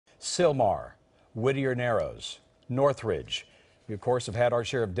Sylmar, Whittier Narrows, Northridge. We, of course, have had our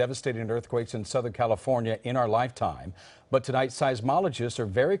share of devastating earthquakes in Southern California in our lifetime. But tonight, seismologists are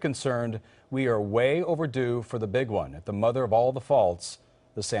very concerned we are way overdue for the big one at the mother of all the faults,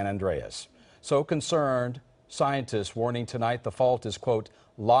 the San Andreas. So concerned, scientists warning tonight the fault is, quote,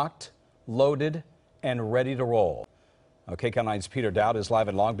 locked, loaded, and ready to roll. KCAL 9's Peter Daut is live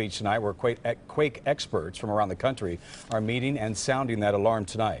in Long Beach tonight, where Quake experts from around the country are meeting and sounding that alarm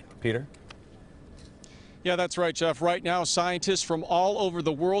tonight. Peter? Yeah, that's right, Jeff. Right now, scientists from all over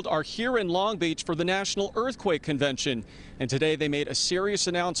the world are here in Long Beach for the National Earthquake Convention. And today they made a serious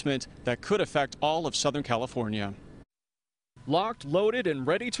announcement that could affect all of Southern California. Locked, loaded, and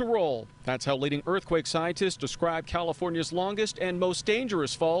ready to roll. That's how leading earthquake scientists describe California's longest and most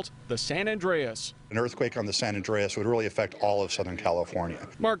dangerous fault, the San Andreas. An earthquake on the San Andreas would really affect all of Southern California.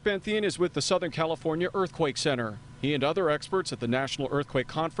 Mark Benthian is with the Southern California Earthquake Center. He and other experts at the National Earthquake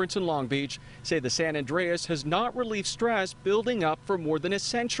Conference in Long Beach say the San Andreas has not relieved stress building up for more than a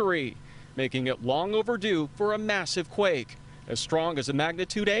century, making it long overdue for a massive quake, as strong as a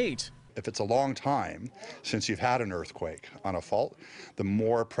magnitude 8. If it's a long time since you've had an earthquake on a fault, the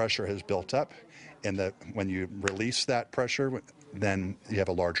more pressure has built up, and when you release that pressure, then you have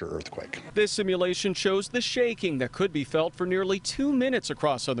a larger earthquake. This simulation shows the shaking that could be felt for nearly 2 minutes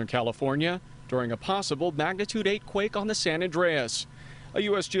across Southern California during a possible magnitude 8 quake on the San Andreas. A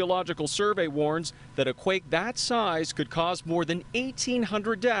U.S. Geological Survey warns that a quake that size could cause more than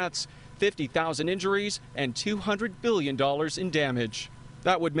 1,800 deaths, 50,000 injuries, and $200 billion in damage.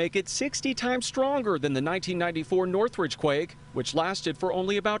 That would make it 60 times stronger than the 1994 Northridge quake, which lasted for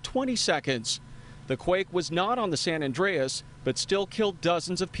only about 20 seconds. The quake was not on the San Andreas, but still killed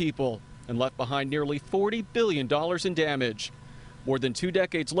dozens of people and left behind nearly $40 billion in damage. More than 2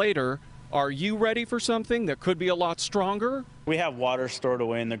 decades later, are you ready for something that could be a lot stronger? We have water stored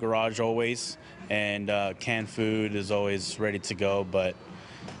away in the garage always, and canned food is always ready to go, but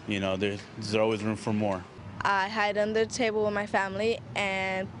you know, there's always room for more. I hide under the table with my family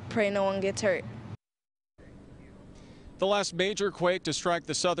and pray no one gets hurt. The last major quake to strike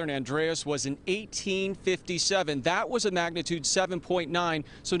the Southern Andreas was in 1857. That was a magnitude 7.9,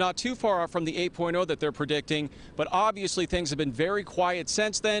 so not too far off from the 8.0 that they're predicting. But obviously things have been very quiet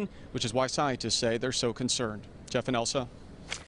since then, which is why scientists say they're so concerned. Jeff and Elsa.